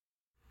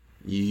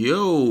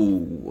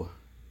Yo,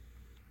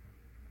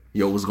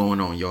 what's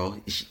going on, y'all?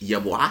 It's your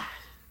boy,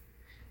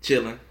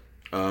 chilling.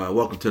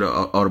 Welcome to the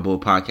Audible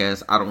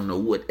podcast. I don't know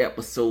what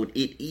episode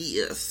it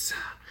is.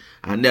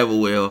 I never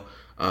will.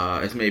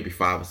 It's maybe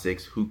 5 or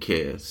 6. Who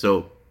cares?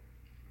 So,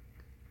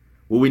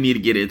 what we need to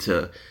get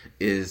into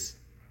is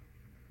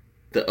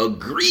the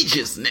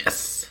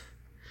egregiousness,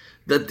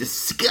 the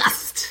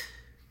disgust.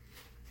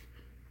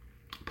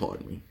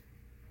 Pardon me.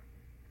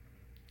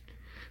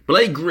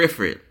 Blake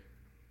Griffin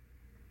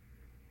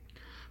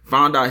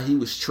found out he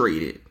was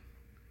traded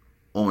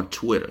on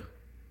Twitter.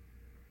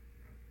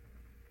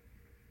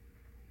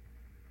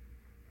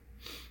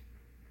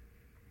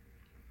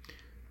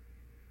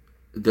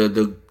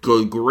 The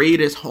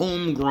greatest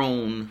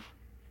homegrown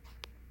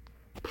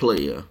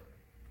player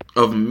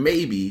of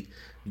maybe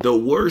the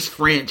worst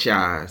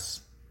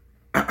franchise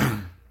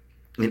in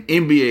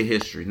NBA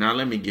history. Now,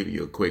 let me give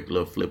you a quick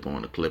little flip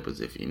on the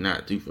Clippers if you're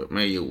not too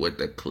familiar with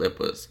the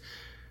Clippers.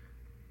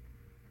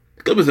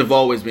 Clippers have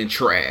always been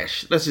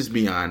trash. Let's just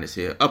be honest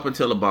here. Up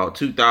until about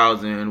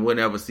 2000,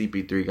 whenever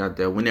CP3 got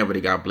there, whenever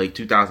they got Blake,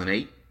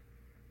 2008?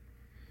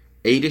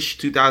 8-ish,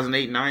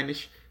 2008,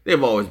 9-ish.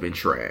 They've always been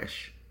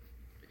trash.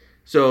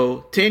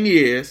 So, 10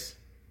 years,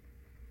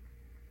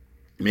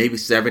 maybe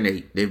 7,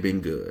 8, they've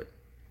been good.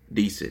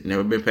 Decent.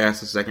 Never been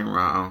past the second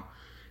round.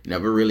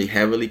 Never really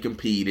heavily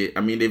competed.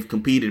 I mean, they've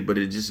competed, but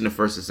it's just in the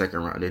first and second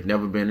round. They've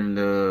never been in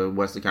the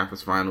Western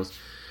Conference Finals,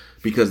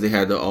 because they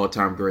had the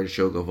all-time greatest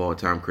choke of all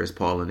time, Chris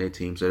Paul, on their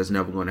team. So that's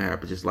never going to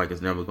happen, just like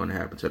it's never going to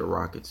happen to the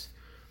Rockets.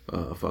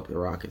 Fuck the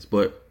Rockets.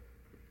 But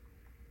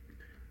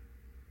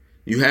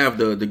you have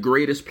the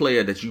greatest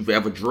player that you've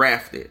ever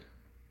drafted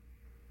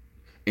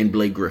in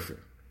Blake Griffin.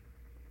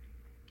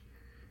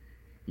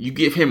 You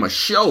give him a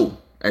show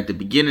at the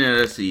beginning of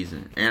the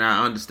season. And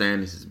I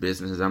understand this is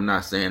business. I'm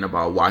not saying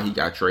about why he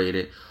got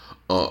traded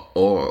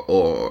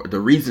or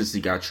the reasons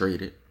he got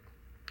traded.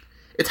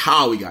 It's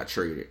how he got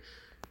traded.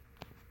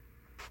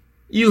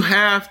 You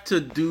have to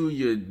do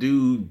your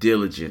due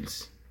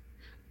diligence.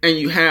 And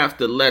you have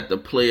to let the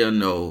player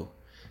know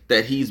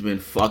that he's been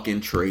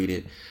fucking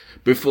traded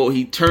before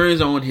he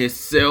turns on his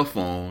cell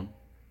phone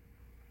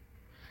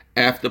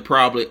after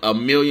probably a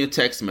million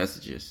text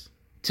messages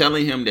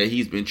telling him that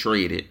he's been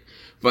traded,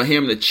 for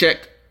him to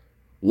check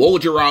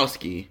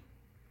Wojciechowski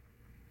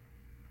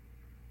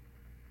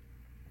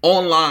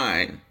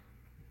online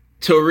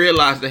to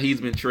realize that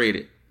he's been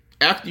traded.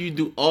 After you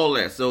do all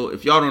that, so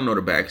if y'all don't know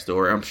the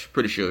backstory, I'm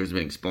pretty sure it's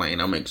been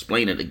explained. I'm going to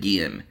explain it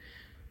again.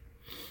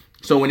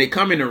 So when they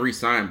come in and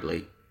re-sign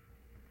Blake,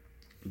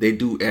 they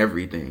do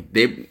everything.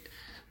 They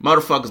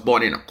motherfuckers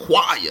bought in a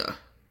choir.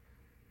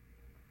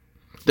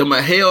 The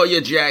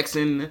Mahalia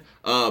Jackson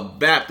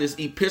Baptist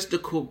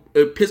Episcopal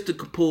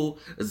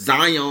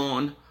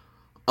Zion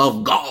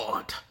of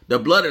God, the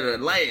Blood of the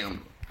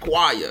Lamb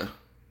choir,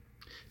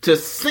 to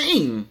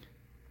sing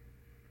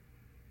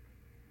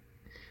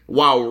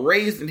while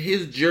raising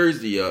his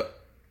jersey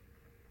up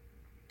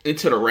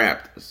into the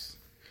Raptors.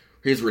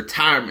 His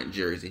retirement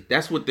jersey.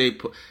 That's what they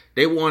put.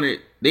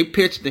 They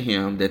pitched to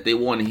him that they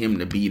wanted him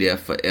to be there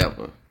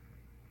forever.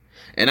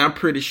 And I'm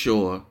pretty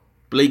sure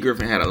Blake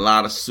Griffin had a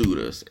lot of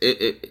suitors.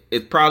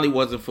 It probably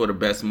wasn't for the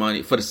best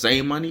money. For the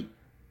same money.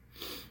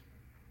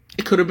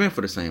 It could have been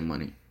for the same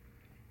money.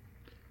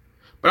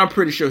 But I'm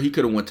pretty sure he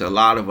could have went to a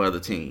lot of other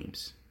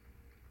teams.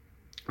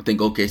 I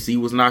think OKC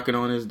was knocking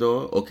on his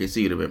door.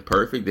 OKC would have been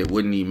perfect. They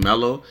wouldn't need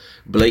Melo,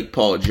 Blake,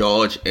 Paul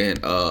George,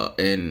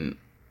 and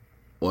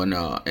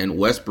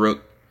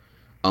Westbrook,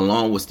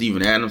 along with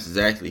Steven Adams, is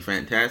actually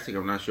fantastic.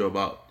 I'm not sure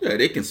about. Yeah,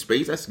 they can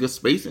space. That's good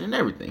spacing and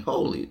everything.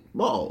 Holy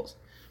balls!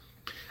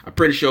 I'm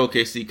pretty sure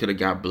OKC could have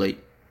got Blake.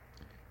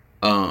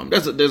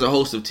 There's a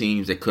host of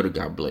teams that could have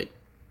got Blake.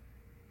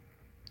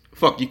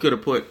 Fuck, you could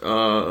have put.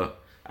 I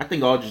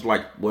think Aldridge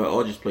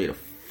played a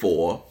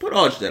 4. Put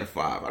Aldridge at a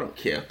 5. I don't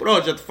care. Put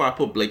Aldridge at the 5.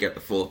 Put Blake at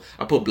the 4.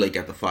 I put Blake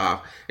at the 5.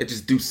 And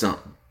just do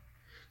something.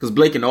 Because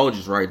Blake and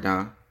Aldridge right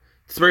now.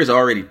 Spurs are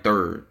already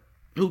third.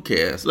 Who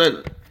cares?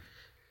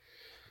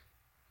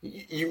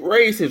 You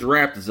raise his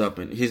Raptors up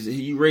and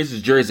you raise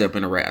his jersey up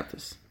in the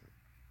Raptors.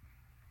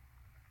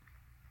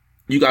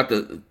 You got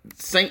the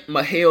Saint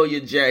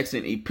Mahalia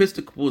Jackson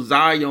Episcopal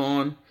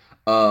Zion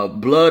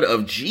Blood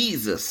of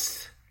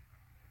Jesus,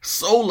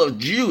 Soul of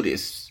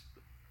Judas,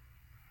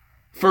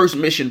 First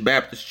Mission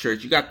Baptist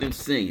Church. You got them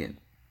singing.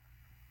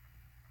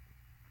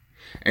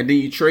 And then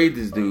you trade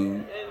this dude.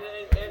 And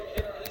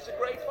it's a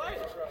great fight.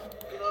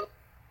 You know?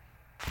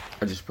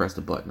 I just pressed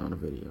the button on the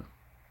video.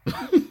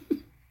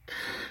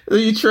 So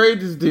you trade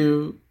this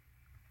dude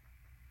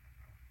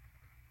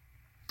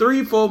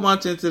 3-4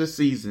 months into the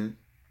season,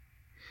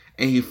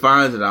 and he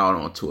finds it out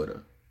on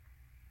Twitter.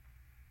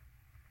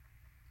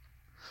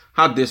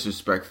 How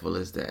disrespectful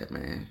is that,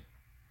 man?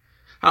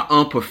 How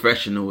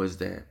unprofessional is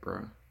that,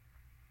 bro?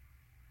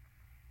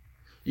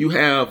 You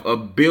have a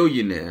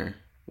billionaire,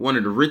 one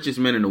of the richest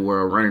men in the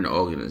world, running the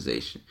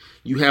organization.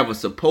 You have a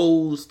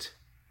supposed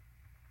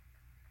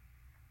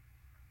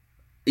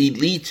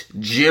elite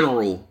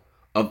general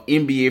of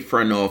NBA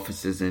front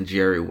offices and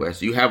Jerry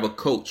West. You have a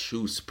coach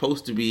who's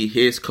supposed to be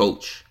his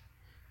coach,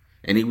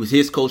 and he was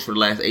his coach for the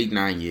last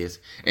 8-9 years,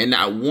 and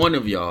not one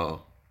of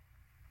y'all,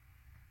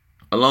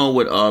 along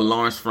with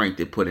Lawrence Frank,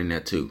 that put in there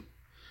too,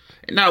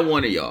 and not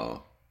one of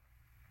y'all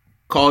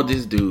called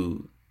this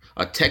dude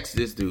or text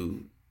this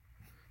dude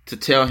to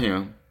tell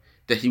him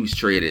that he was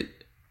traded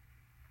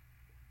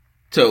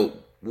to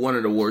one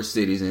of the worst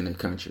cities in the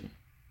country.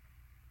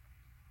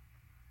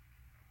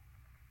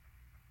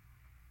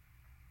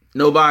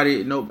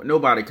 Nobody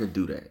could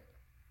do that.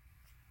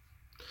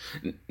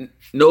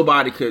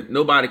 Nobody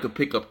could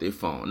pick up their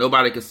phone.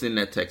 Nobody could send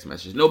that text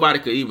message. Nobody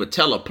could even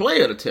tell a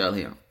player to tell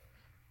him.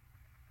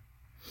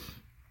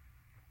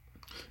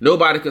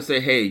 Nobody could say,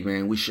 "Hey,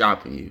 man, we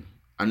shopping you.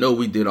 I know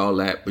we did all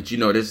that, but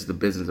this is the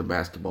business of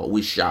basketball.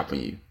 We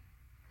shopping you."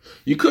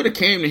 You could have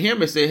came to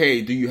him and said,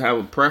 "Hey, do you have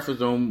a preference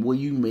on where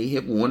you may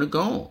have want to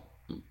go?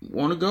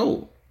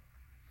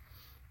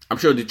 I'm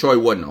sure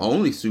Detroit wasn't the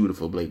only suitor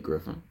for Blake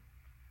Griffin.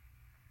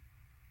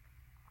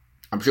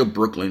 I'm sure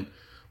Brooklyn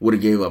would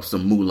have gave up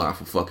some moolah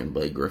for fucking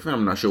Blake Griffin.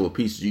 I'm not sure what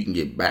pieces you can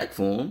get back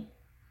for him.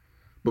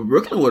 But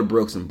Brooklyn would have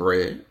broke some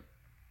bread.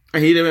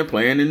 And he'd have been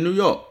playing in New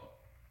York.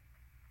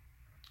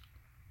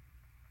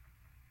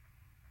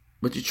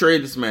 But you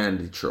trade this man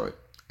to Detroit.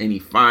 And he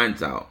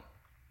finds out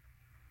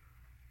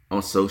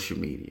on social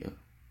media.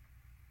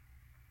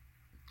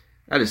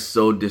 That is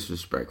so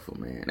disrespectful,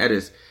 man. That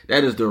is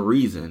the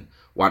reason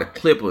why the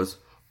Clippers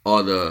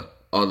are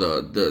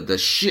the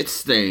shit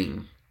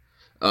stain.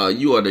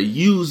 You are the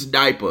used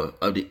diaper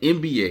of the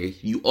NBA.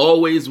 You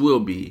always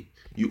will be.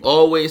 You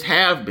always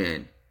have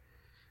been.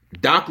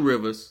 Doc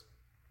Rivers,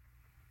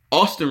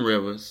 Austin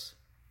Rivers,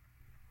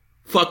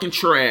 fucking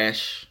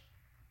trash.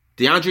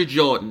 DeAndre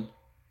Jordan,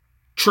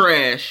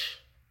 trash.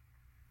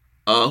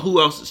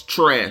 Who else is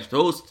trash? The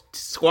whole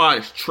squad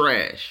is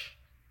trash.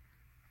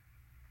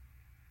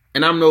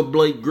 And I'm no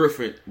Blake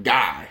Griffin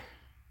guy.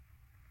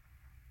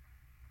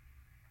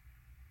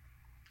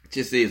 It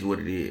just is what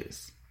it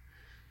is.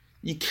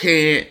 You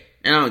can't,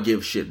 and I don't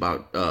give a shit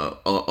about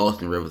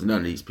Austin Rivers, none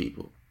of these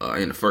people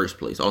in the first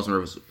place. Austin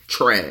Rivers is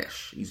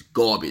trash. He's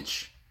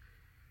garbage.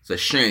 It's a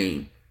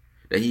shame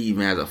that he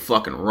even has a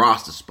fucking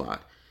roster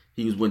spot.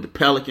 He was with the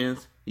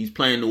Pelicans. He's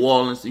playing New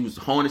Orleans. He was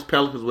Hornets,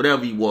 Pelicans,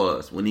 whatever he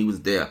was when he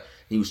was there.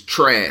 He was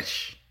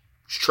trash. He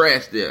was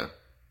trash there.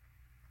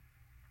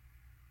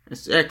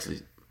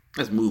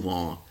 Let's move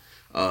on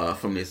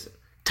from this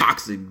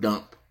toxic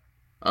dump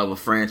of a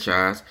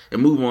franchise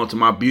and move on to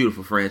my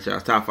beautiful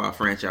franchise, top 5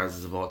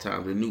 franchises of all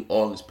time, the New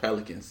Orleans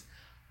Pelicans.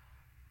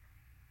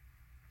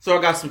 So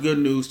I got some good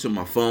news to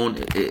my phone.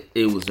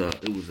 It was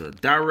a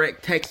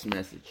direct text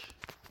message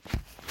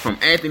from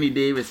Anthony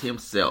Davis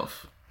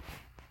himself.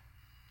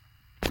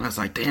 I was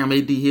like, damn,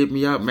 AD hit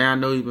me up, man.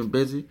 I know he's been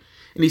busy.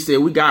 And he said,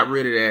 we got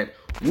rid of that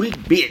weak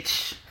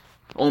bitch,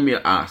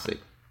 Omer Asik.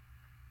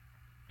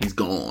 He's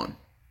gone.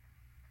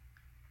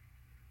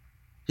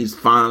 He's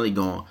finally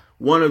gone.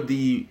 One of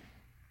the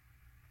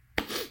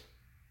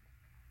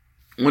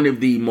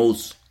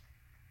most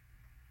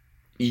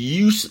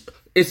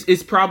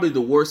it's probably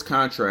the worst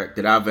contract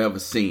that I've ever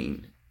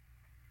seen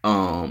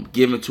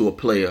given to a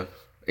player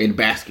in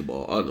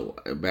basketball,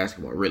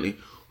 really,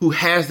 who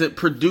hasn't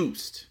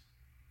produced.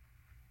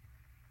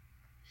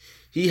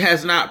 He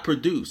has not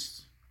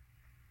produced.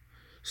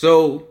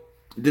 So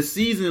the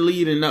season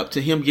leading up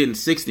to him getting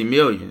 $60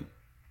 million,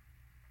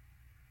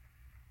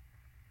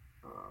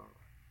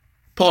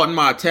 pardon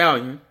my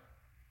Italian,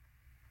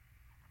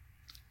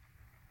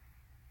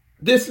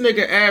 this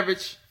nigga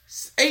averaged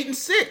 8 and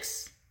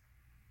 6.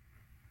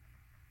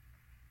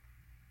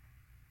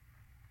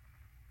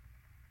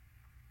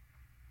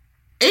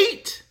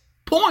 Eight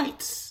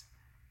points,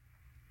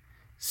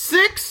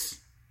 6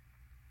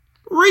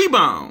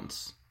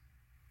 rebounds.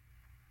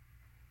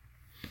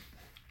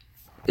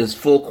 It's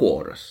 4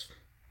 quarters.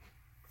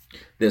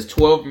 There's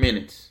 12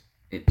 minutes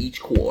in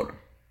each quarter.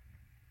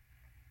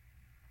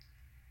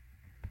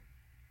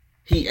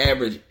 He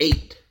averaged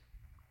 8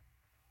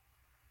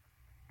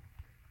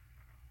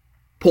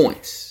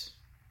 points.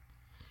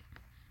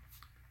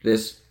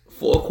 There's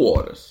 4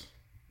 quarters.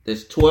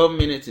 There's 12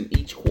 minutes in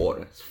each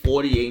quarter. It's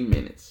 48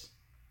 minutes.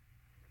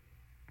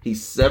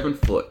 He's 7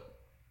 foot.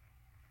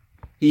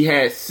 He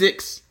had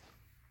 6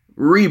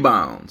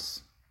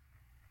 rebounds.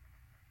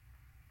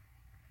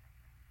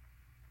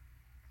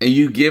 And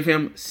you give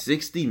him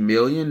 $60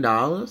 million?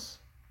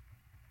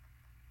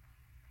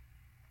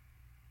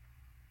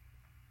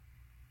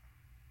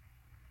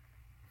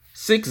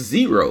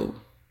 6-0.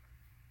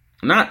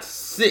 Not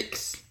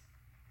 6.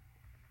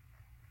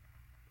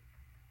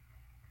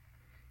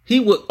 He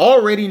was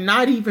already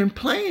not even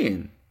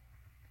playing.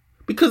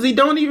 Because he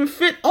don't even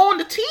fit on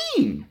the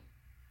team.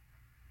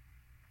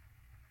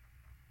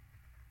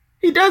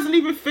 He doesn't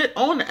even fit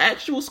on the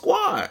actual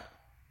squad.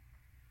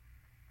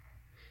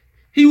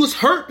 He was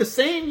hurt the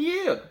same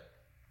year.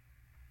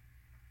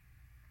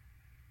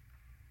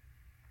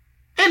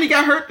 And he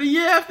got hurt the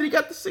year after he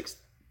got the 6th.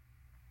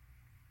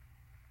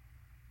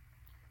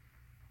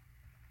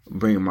 I'm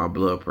bringing my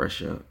blood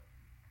pressure up.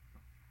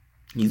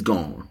 He's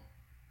gone.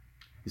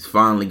 He's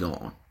finally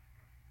gone.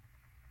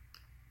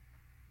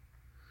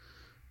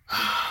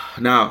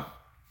 Now,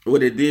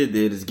 what it did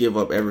is give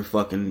up every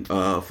fucking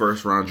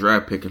first round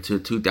draft pick until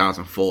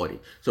 2040.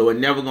 So we're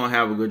never gonna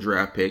have a good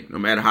draft pick, no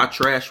matter how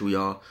trash we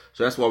are.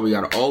 So that's why we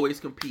gotta always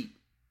compete.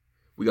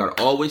 We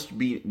gotta always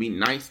be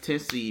nice 10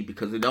 seed,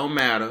 because it don't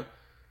matter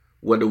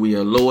whether we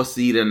are lower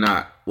seed or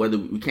not. Whether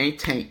we can't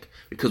tank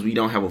because we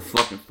don't have a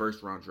fucking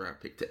first round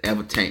draft pick to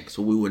ever tank.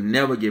 So we will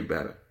never get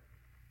better.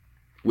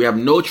 We have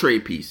no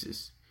trade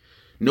pieces.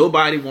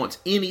 Nobody wants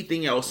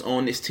anything else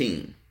on this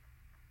team.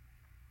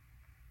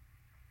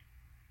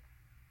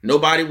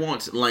 Nobody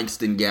wants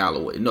Langston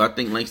Galloway. No, I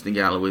think Langston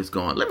Galloway's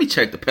gone. Let me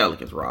check the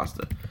Pelicans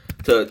roster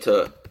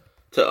to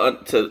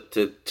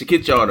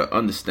get y'all to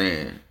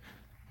understand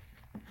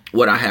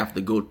what I have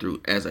to go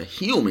through as a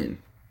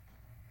human.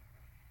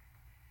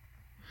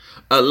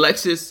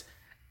 Alexis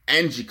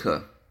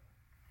Anjica.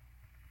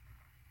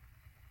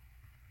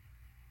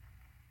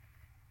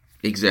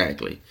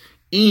 Exactly.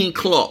 Ian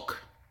Clark.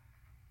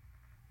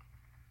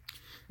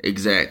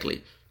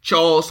 Exactly.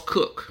 Charles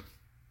Cook.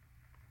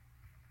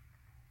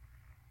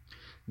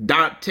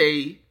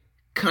 Dante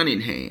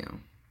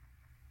Cunningham.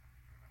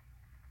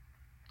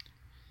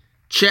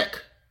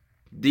 Check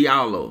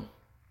Diallo.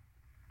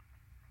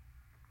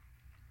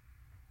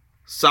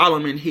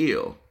 Solomon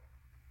Hill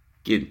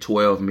getting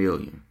 $12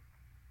 million.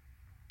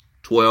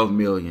 $12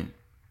 million.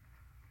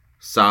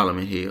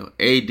 Solomon Hill.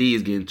 AD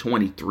is getting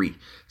 23.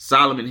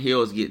 Solomon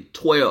Hill is getting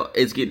 12.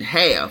 It's getting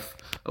half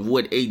of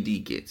what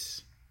AD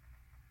gets.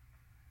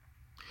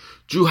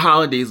 Drew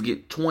Holiday is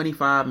getting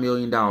 $25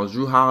 million.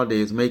 Drew Holiday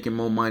is making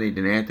more money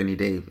than Anthony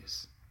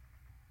Davis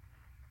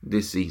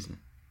this season.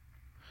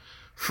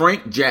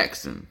 Frank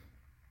Jackson.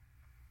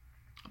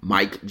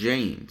 Mike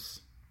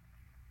James.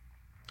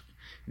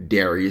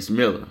 Darius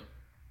Miller.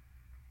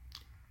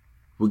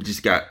 We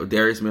just got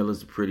Darius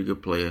Miller's a pretty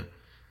good player.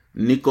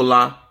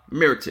 Nikola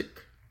Mirotic.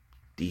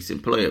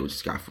 Decent player. We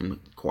just got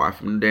acquired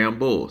from the damn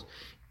Bulls.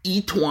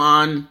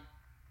 Etwan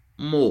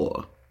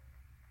Moore.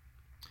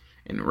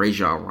 And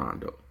Rajon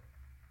Rondo.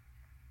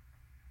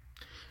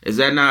 Is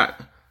that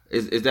not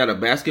is that a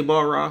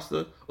basketball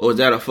roster, or is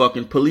that a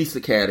fucking police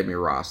academy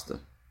roster?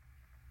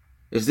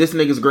 Is this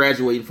niggas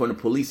graduating from the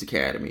police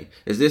academy?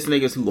 Is this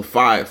niggas who are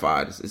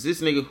firefighters? Is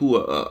this nigga who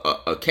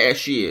are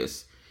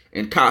cashiers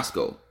in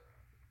Costco?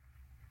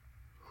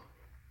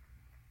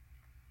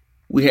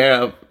 We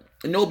have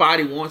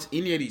nobody wants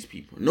any of these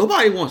people.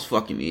 Nobody wants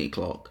fucking Ian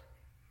Clark.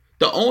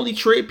 The only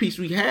trade piece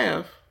we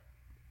have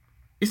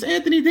is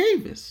Anthony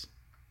Davis.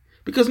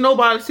 Because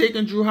nobody's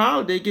taking Drew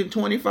Holiday getting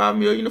 $25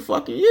 million a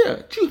fucking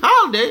year. Drew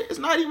Holiday is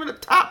not even a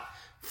top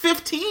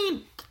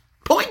 15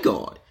 point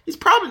guard. He's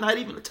probably not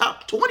even a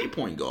top 20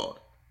 point guard.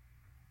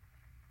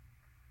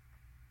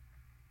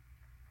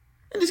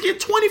 And he's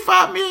getting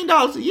 $25 million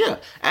a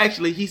year.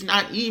 Actually, he's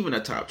not even a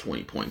top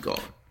 20 point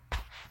guard.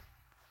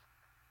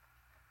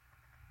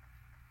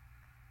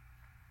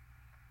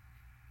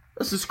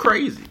 This is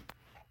crazy.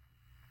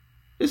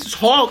 This is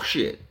hog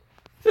shit.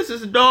 This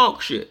is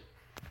dog shit.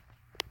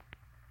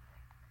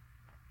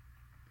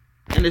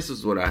 And this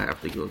is what I have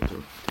to go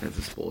through as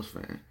a sports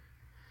fan.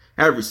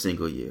 Every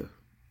single year.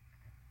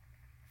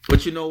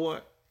 But you know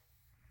what?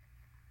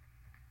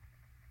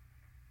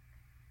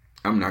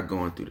 I'm not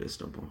going through this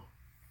no more.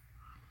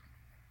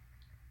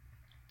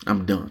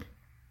 I'm done.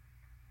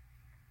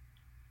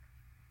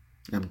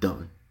 I'm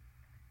done.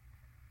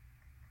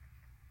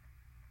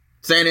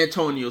 San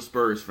Antonio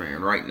Spurs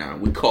fan right now.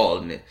 We're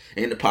calling it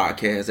in the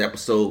podcast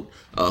episode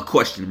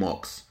question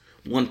marks.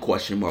 One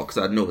question mark,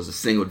 because I know it's a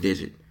single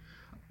digit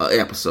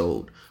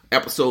episode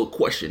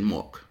question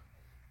mark.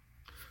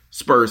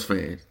 Spurs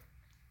fans,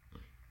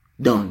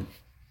 done.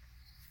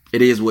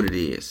 It is what it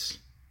is.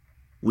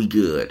 We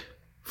good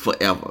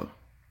forever.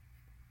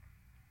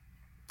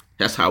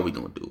 That's how we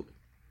gonna do it.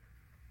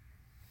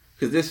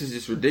 Because this is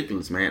just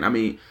ridiculous, man. I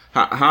mean,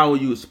 how are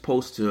you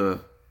supposed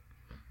to?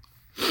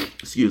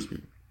 Excuse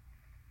me.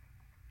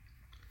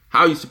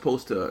 How are you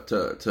supposed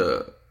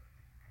to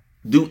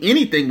do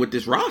anything with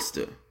this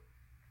roster?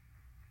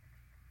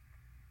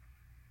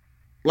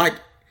 Like,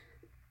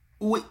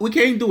 we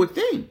can't do a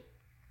thing.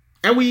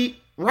 And we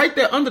right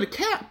there under the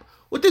cap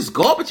with this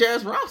garbage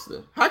ass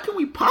roster. How can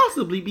we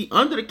possibly be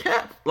under the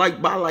cap by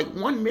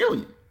 $1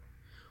 million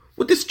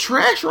with this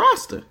trash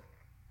roster?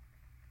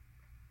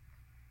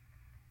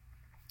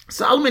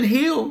 Solomon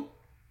Hill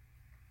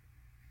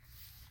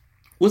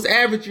was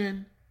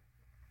averaging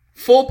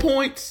 4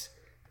 points,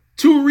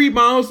 2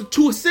 rebounds, and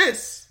 2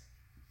 assists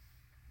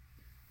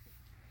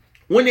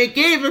when they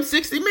gave him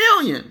 $60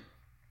 million.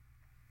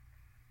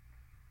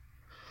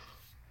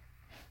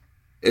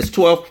 It's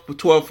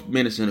 12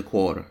 minutes in a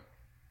quarter.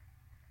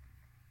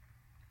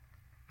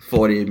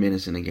 48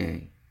 minutes in a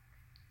game.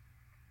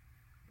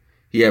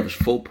 He averaged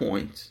 4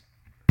 points,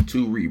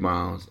 2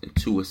 rebounds, and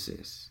 2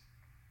 assists.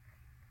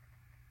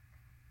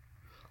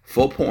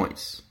 4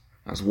 points.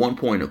 That's 1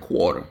 point a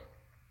quarter.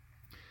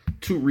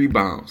 2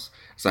 rebounds.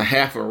 That's a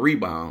half a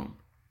rebound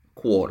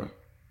quarter.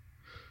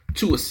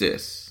 2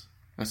 assists.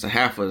 That's a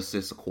half an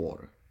assist a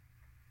quarter.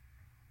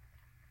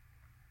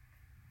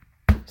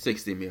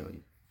 $60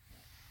 million.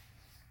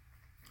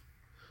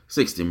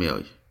 $60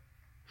 million.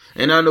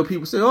 And I know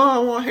people say, oh, I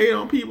want to hate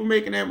on people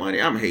making that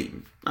money. I'm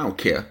hating. I don't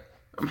care.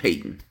 I'm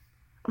hating.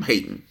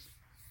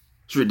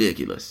 It's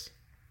ridiculous.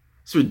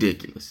 It's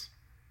ridiculous.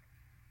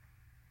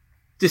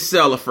 Just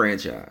sell a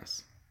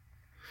franchise.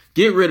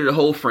 Get rid of the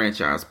whole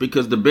franchise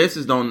because the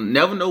Bensons don't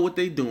never know what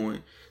they're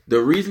doing. The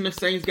reason the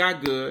Saints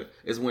got good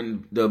is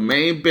when the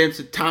main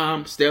Benson,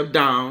 Tom, stepped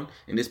down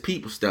and his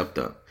people stepped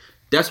up.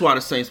 That's why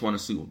the Saints won a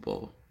Super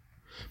Bowl.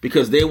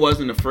 Because they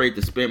wasn't afraid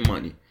to spend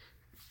money.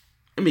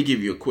 Let me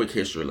give you a quick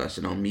history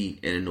lesson on me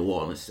and the New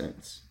Orleans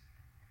Saints.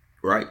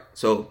 Right?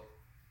 So,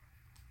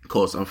 of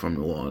course, I'm from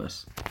New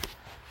Orleans.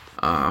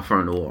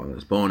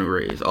 Born and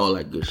raised, all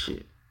that good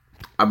shit.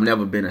 I've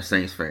never been a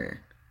Saints fan.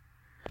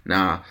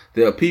 Now,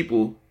 there are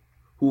people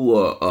who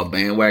are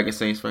bandwagon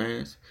Saints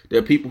fans. There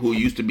are people who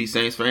used to be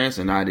Saints fans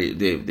and now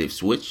they've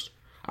switched.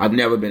 I've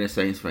never been a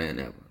Saints fan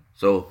ever.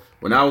 So,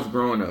 when I was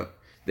growing up,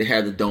 they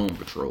had the Dome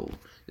Patrol.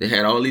 They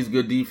had all these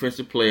good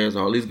defensive players,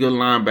 all these good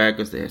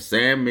linebackers. They had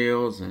Sam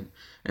Mills and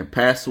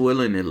Pat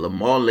Swilling and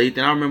Lamar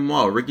Lathan. I remember them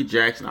all. Ricky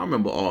Jackson. I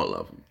remember all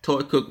of them.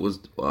 Toy Cook was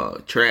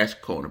trash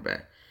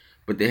cornerback.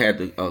 But they had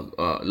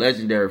the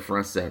legendary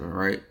front seven,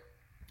 right?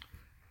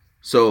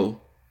 So,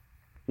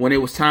 when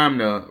it was time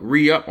to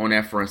re-up on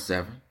that front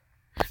seven,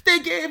 they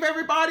gave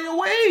everybody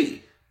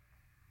away.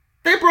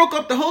 They broke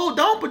up the whole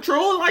Dome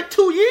Patrol in like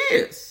 2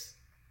 years.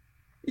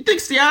 You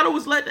think Seattle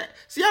was like that?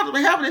 Seattle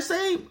been having the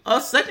same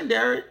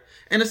secondary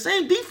and the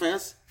same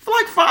defense for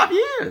like 5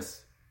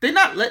 years. They're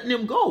not letting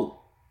them go.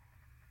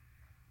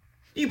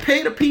 You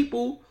pay the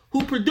people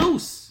who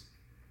produce.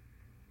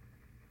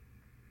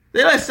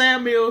 They let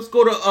Sam Mills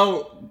go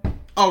to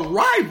a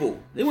rival.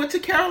 They went to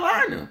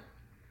Carolina.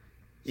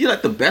 You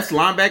let the best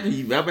linebacker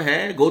you've ever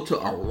had go to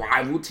a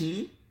rival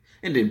team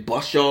and then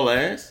bust your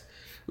ass.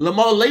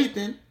 Lamar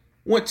Lathan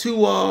went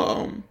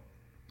to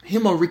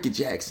him or Ricky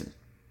Jackson.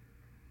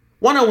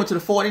 One of them went to the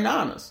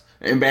 49ers.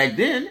 And back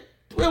then,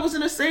 it was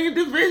in the same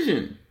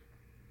division.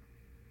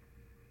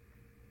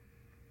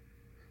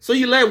 So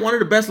you let one of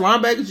the best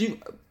linebackers,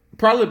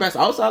 probably the best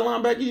outside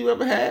linebacker you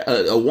ever had,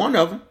 one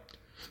of them,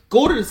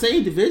 go to the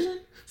same division.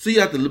 So you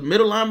let the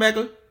middle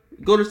linebacker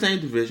go to the same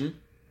division.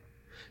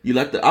 You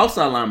let the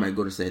outside linebacker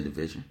go to the same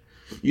division.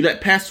 You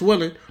let Pat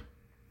Swilling,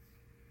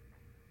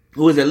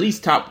 who is at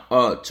least top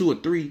 2 or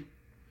 3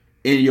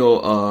 in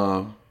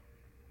your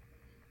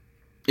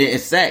in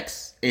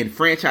sacks in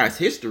franchise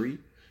history,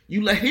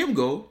 you let him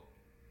go.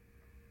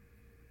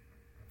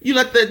 You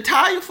let the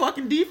entire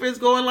fucking defense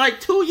go in like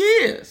 2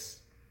 years.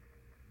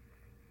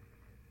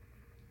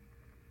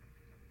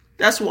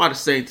 That's why the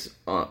Saints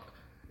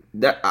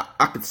that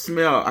I could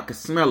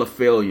smell a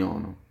failure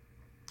on them.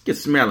 I could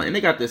smell it. And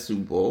they got that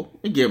Super Bowl.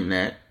 They give them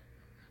that.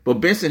 But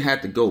Benson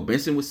had to go.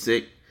 Benson was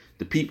sick.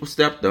 The people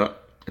stepped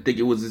up. I think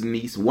it was his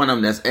niece. One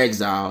of them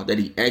that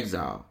he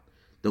exiled.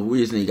 The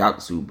reason he got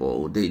the Super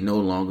Bowl, they no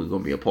longer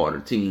going to be a part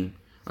of the team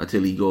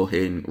until he go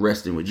ahead and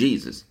rest in with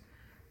Jesus.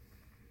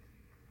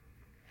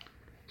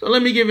 So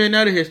let me give you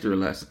another history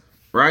lesson,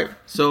 right?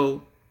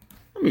 So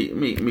let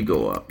me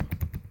go up.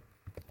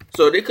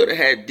 So they could have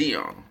had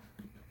Dion,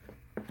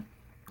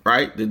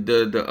 right?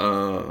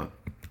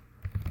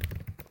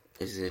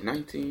 Is it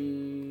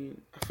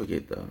 19? I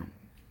forget though.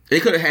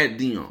 They could have had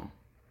Dion.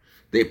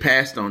 They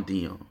passed on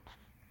Dion.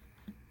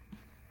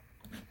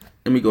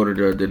 Let me go to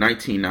the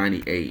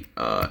 1998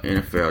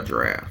 NFL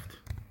draft.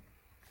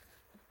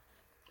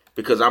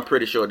 Because I'm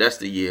pretty sure that's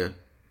the year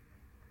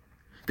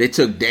they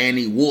took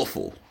Danny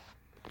Wolfle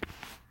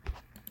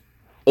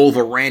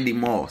over Randy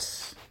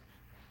Moss.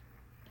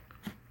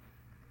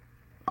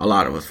 A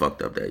lot of us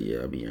fucked up that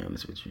year, I'll be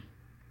honest with you.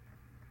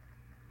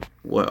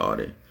 What are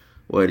they?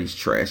 What are these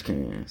trash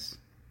cans?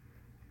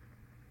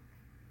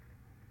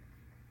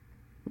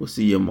 We'll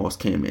see your Moss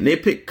came in. They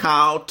picked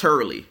Kyle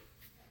Turley.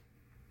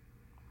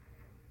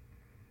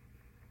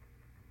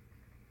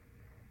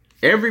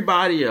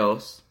 Everybody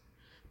else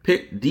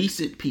picked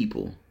decent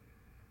people.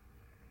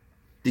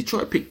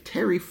 Detroit picked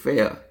Terry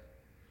Fair.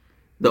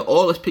 The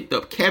Oilers picked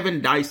up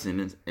Kevin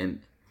Dyson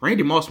and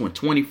Randy Moss went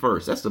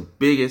 21st. That's the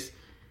biggest.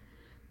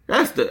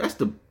 That's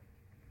the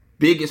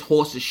biggest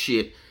horse of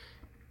shit.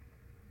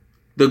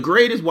 The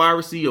greatest wide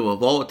receiver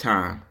of all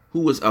time,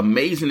 who was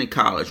amazing in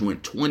college,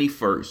 went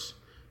 21st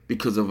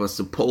because of a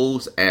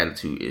supposed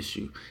attitude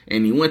issue.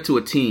 And he went to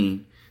a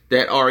team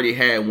that already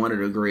had one of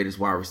the greatest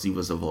wide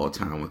receivers of all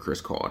time with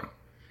Chris Carter.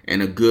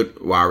 And a good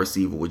wide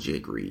receiver with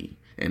Jake Reed.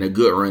 And a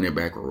good running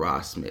back with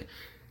Ross Smith.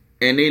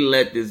 And they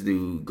let this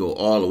dude go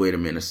all the way to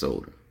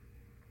Minnesota.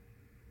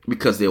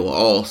 Because they were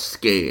all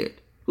scared.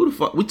 Who the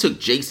fuck? We took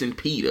Jason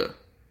Peter.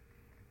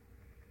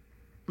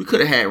 We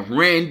could have had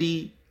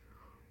Randy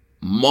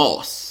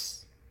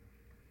Moss.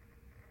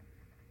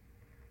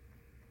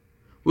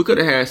 We could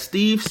have had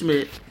Steve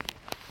Smith,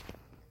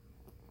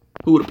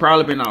 who would have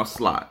probably been our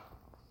slot.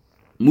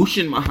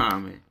 Mushin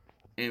Muhammad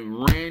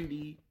and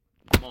Randy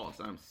Moss.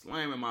 I'm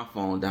slamming my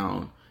phone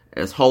down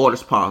as hard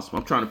as possible.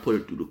 I'm trying to put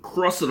it through the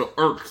crust of the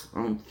earth.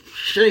 I'm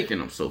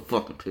shaking. I'm so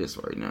fucking pissed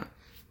right now.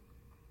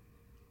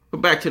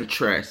 But back to the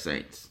trash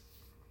Saints.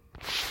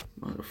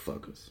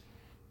 Motherfuckers.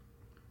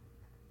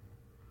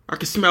 I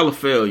can smell a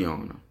failure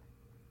on them.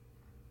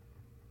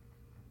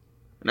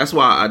 And that's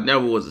why I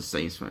never was a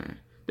Saints fan.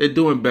 They're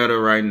doing better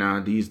right now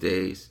these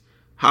days.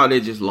 How they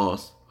just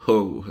lost.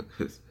 Oh,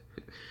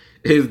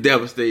 it's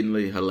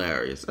devastatingly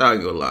hilarious. I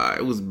ain't gonna lie.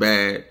 It was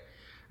bad.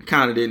 I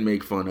kind of didn't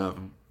make fun of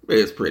them. But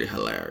it's pretty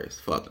hilarious.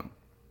 Fuck them.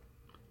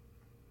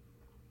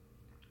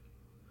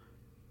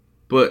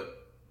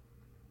 But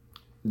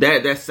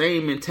that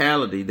same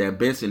mentality that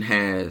Benson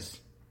had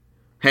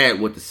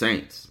with the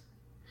Saints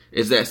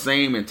is that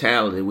same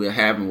mentality we're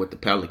having with the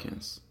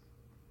Pelicans.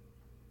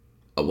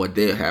 Or what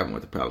they're having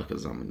with the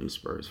Pelicans. I'm a new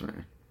Spurs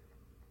fan.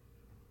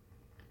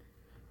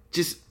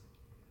 Just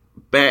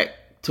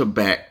back to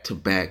back to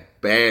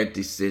back bad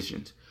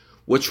decisions.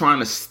 We're trying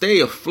to stay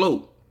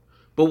afloat,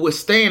 but we're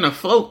staying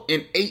afloat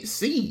in 8th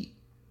seed.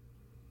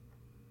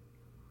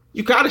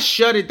 You got to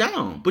shut it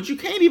down, but you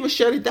can't even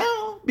shut it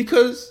down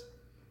because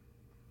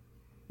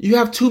you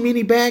have too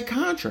many bad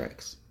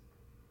contracts.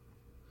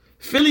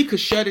 Philly could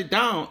shut it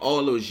down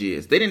all those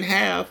years. They didn't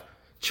have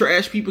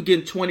trash people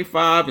getting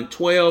 25 and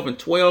 12 and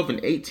 12 and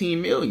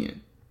 18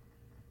 million.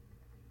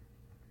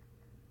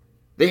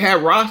 They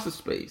had roster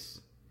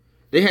space.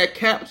 They had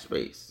cap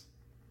space.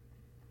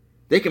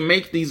 They can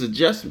make these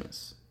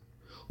adjustments.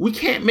 We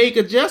can't make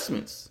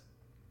adjustments.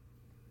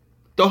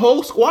 The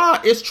whole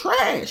squad is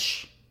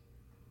trash.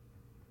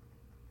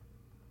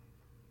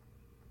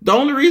 The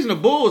only reason the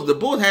Bulls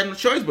had no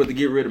choice but to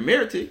get rid of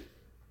Merity.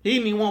 He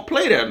didn't even want to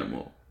play that no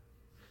more.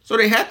 So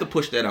they had to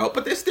push that out,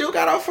 but they still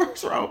got our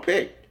first round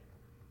pick.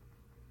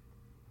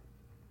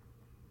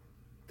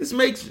 This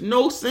makes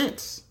no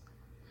sense.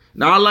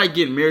 Now I like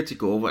getting Merity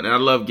over, and I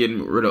love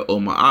getting rid of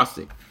Omar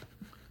Osik.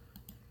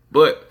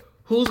 But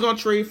who's going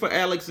to trade for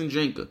Alex and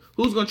Jenka?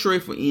 Who's going to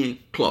trade for Ian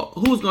Clark?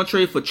 Who's going to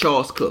trade for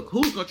Charles Cook?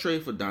 Who's going to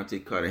trade for Dante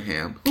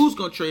Cunningham? Who's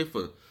going to trade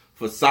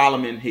for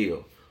Solomon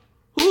Hill?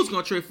 Who's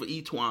going to trade for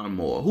Etwan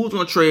Moore? Who's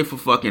going to trade for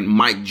fucking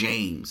Mike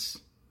James?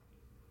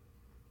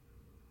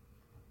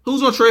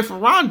 Who's going to trade for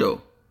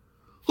Rondo?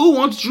 Who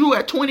wants Drew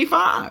at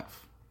 25?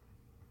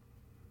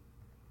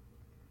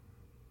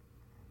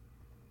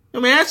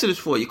 Let me answer this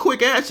for you.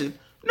 Quick answer.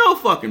 No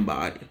fucking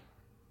body.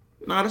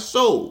 Not a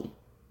soul.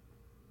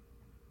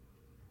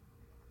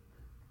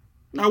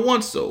 Not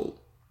one soul.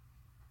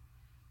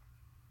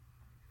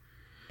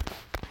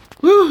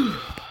 Whew.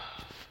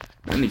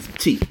 I need some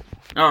tea.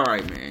 All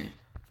right, man.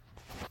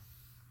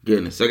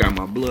 Goodness, I got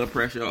my blood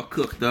pressure all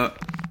cooked up.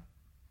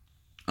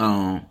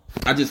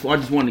 I just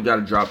wanted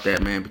to drop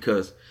that, man,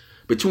 because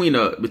between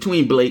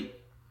Blake,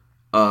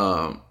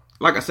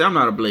 like I said, I'm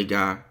not a Blake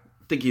guy.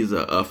 I think he's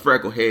a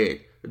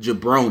frecklehead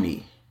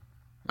jabroni.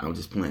 I'm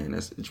just playing.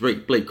 That's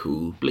Blake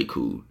cool. Blake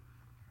cool.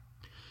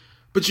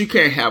 But you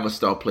can't have a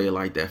star player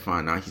like that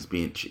find out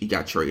he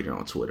got traded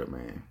on Twitter,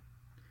 man.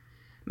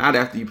 Not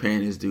after you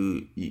paying this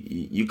dude.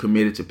 You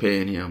committed to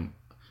paying him,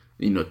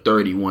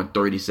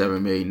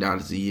 $37 million a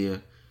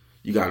year.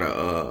 You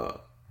gotta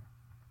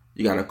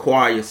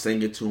acquire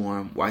Singer to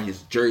him while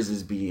his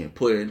jersey's being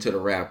put into the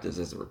Raptors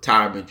as a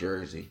retirement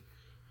jersey.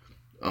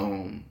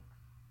 And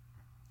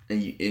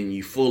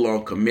you full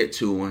on commit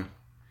to him,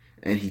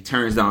 and he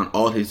turns down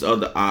all his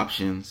other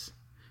options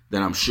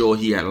that I'm sure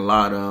he had a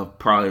lot of,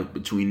 probably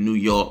between New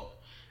York,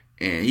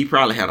 and he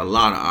probably had a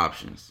lot of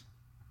options.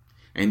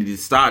 And he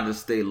decided to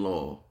stay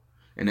loyal.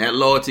 And that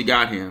loyalty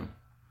got him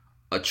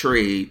a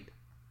trade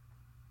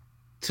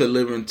to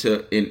living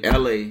in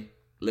LA,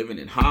 living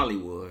in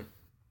Hollywood,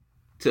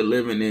 to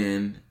living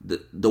in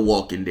the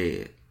Walking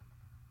Dead.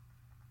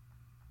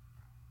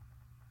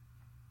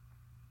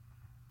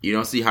 You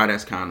don't see how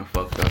that's kind of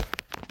fucked up.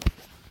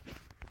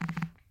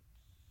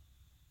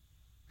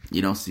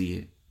 You don't see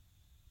it.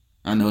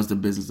 I know it's the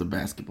business of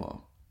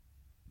basketball.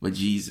 But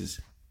Jesus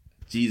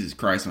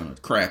Christ on a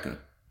cracker.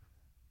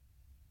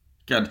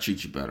 You gotta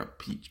treat you better.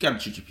 You gotta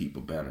treat your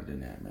people better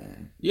than that,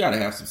 man. You gotta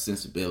have some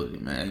sensibility,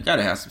 man. You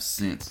gotta have some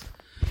sense.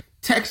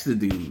 Text the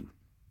dude.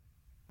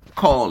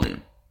 Call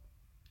him.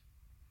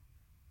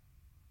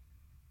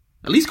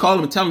 At least call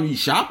him and tell him you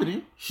shopping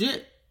him.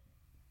 Shit.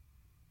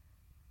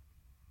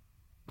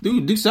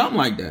 Dude, do something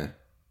like that.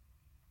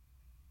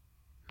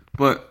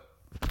 But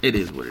it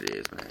is what it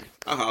is, man.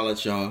 I'll holler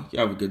at y'all.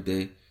 Y'all have a good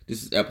day.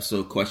 This is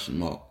episode ?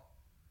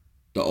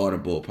 The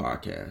Audible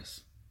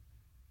Podcast.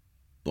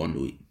 Bon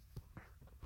nuit.